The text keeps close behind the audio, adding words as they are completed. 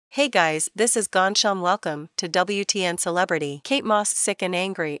Hey guys, this is Gonsham. Welcome to WTN Celebrity. Kate Moss sick and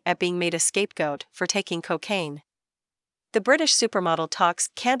angry at being made a scapegoat for taking cocaine. The British supermodel talks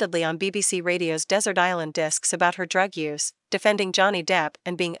candidly on BBC Radio's Desert Island Discs about her drug use, defending Johnny Depp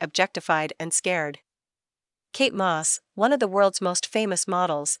and being objectified and scared. Kate Moss, one of the world's most famous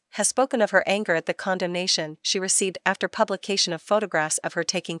models, has spoken of her anger at the condemnation she received after publication of photographs of her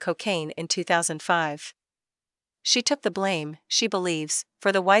taking cocaine in 2005. She took the blame, she believes,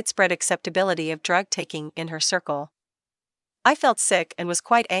 for the widespread acceptability of drug taking in her circle. "I felt sick and was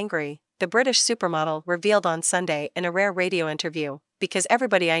quite angry," the British supermodel revealed on Sunday in a rare radio interview, "because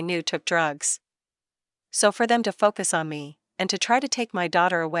everybody I knew took drugs. So for them to focus on me, and to try to take my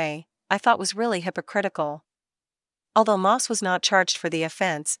daughter away, I thought was really hypocritical." Although Moss was not charged for the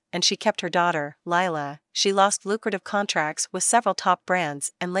offense, and she kept her daughter, Lila, she lost lucrative contracts with several top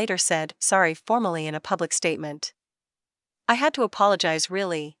brands and later said sorry formally in a public statement. "I had to apologize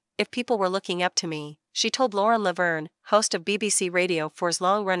really, if people were looking up to me," she told Lauren Laverne, host of BBC Radio 4's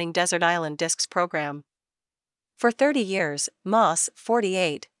long-running Desert Island Discs program. For 30 years, Moss,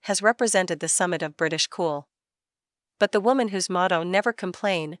 48, has represented the summit of British cool. But the woman whose motto "never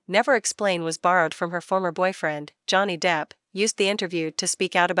complain, never explain" was borrowed from her former boyfriend, Johnny Depp, used the interview to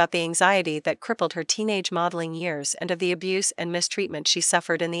speak out about the anxiety that crippled her teenage modeling years and of the abuse and mistreatment she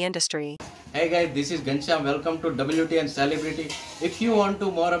suffered in the industry. Hey guys, this is Gansham. Welcome to WTN Celebrity. If you want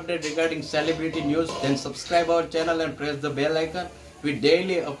to more update regarding celebrity news, then subscribe our channel and press the bell icon. We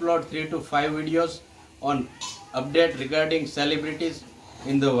daily upload 3 to 5 videos on update regarding celebrities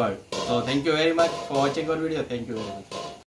in the world. So thank you very much for watching our video. Thank you very much.